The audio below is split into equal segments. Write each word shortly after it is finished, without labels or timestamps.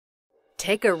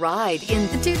Take a ride in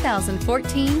the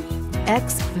 2014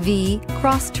 XV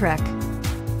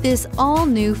Crosstrek. This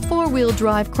all-new four-wheel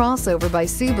drive crossover by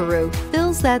Subaru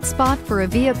fills that spot for a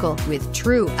vehicle with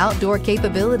true outdoor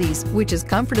capabilities, which is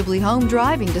comfortably home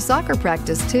driving to soccer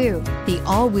practice too. The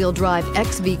all-wheel drive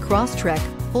XV Crosstrek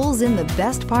pulls in the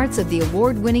best parts of the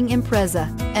award-winning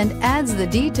Impreza and adds the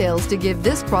details to give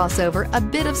this crossover a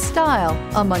bit of style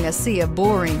among a sea of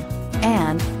boring.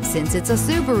 And since it's a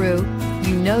Subaru,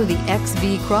 you know the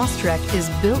XV Crosstrek is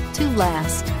built to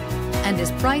last and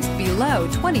is priced below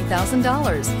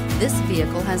 $20,000. This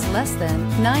vehicle has less than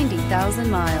 90,000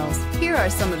 miles. Here are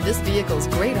some of this vehicle's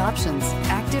great options: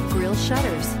 active grille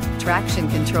shutters, traction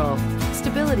control,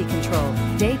 stability control,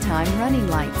 daytime running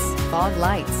lights, fog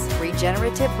lights,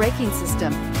 regenerative braking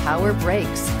system, power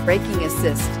brakes, braking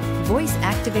assist,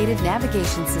 voice-activated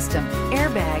navigation system,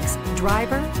 airbags,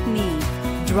 driver, knee.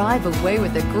 Drive away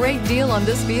with a great deal on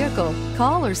this vehicle.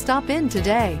 Call or stop in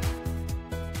today.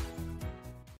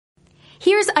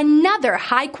 Here's another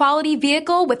high-quality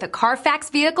vehicle with a Carfax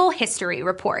Vehicle History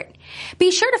Report.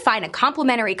 Be sure to find a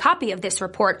complimentary copy of this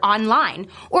report online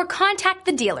or contact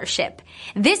the dealership.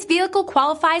 This vehicle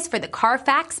qualifies for the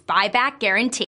Carfax Buyback Guarantee.